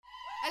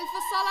ألف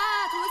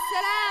الصلاة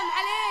والسلام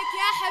عليك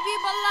يا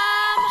حبيب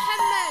الله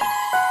محمد.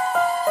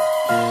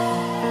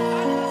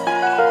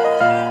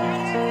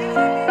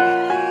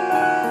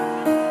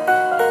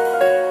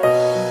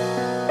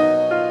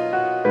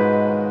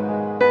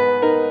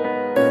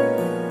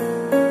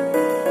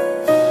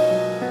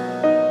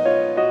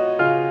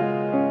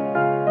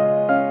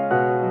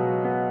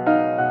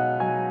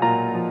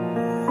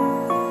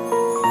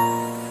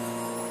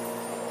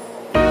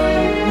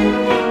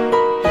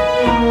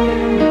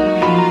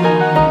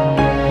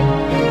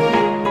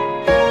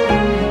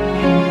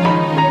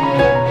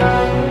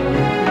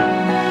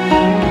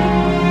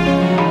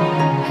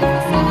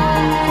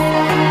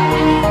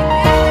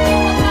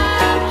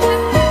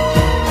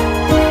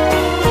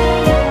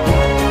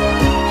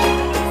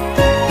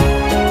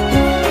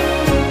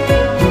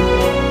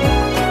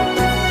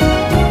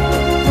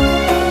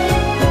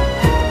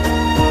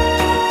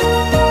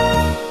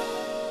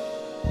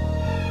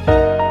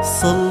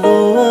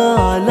 صلوا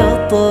على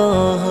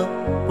طه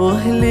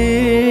واهل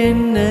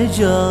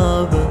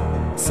النجابة،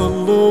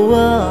 صلوا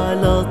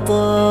على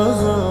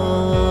طه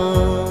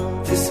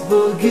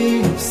تسبقي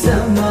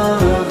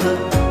بسماها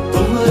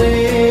طهر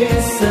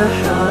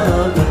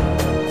السحابة،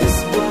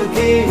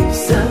 تسبقي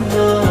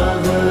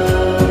بسماها.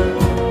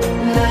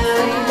 لا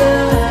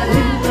إله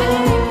إلا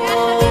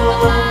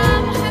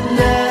الله،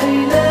 لا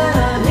إله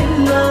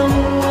إلا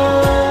الله،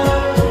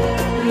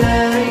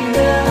 لا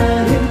إله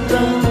إلا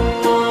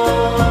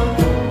الله،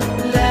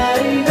 لا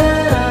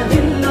إله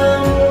إلا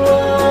الله.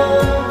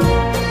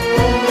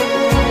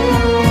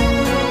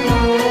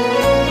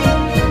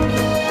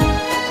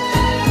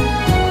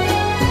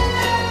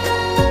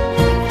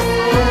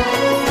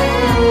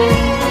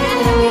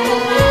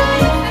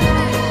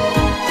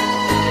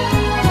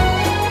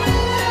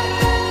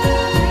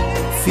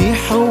 في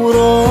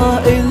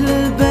حوراء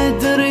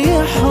البدر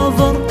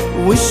يحضر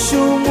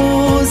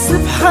والشموس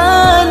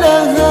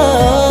بحالها،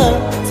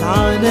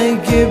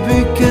 تعانق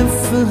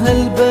بكفها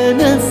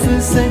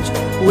البنفسج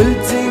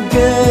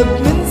والتقى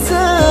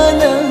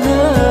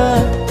بمنزلها،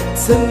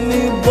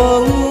 تسمي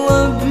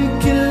بالله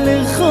بكل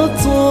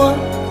خطوة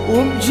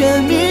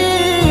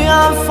وبجميع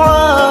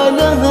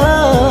أفعالها،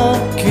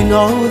 كل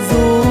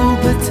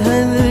عذوبتها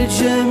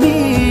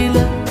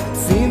الجميلة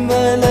في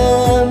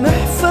ملامح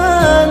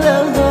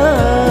فالها،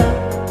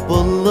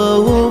 بالله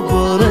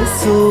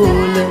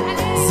وبرسوله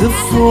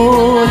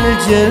زفوا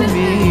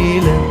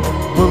الجميلة،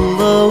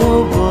 بالله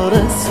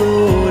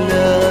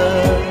وبرسوله.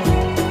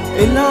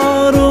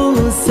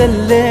 العروس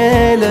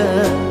الليلة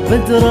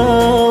بدرة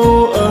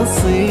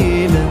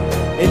وأصيلة،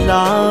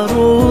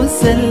 العروس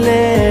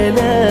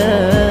الليلة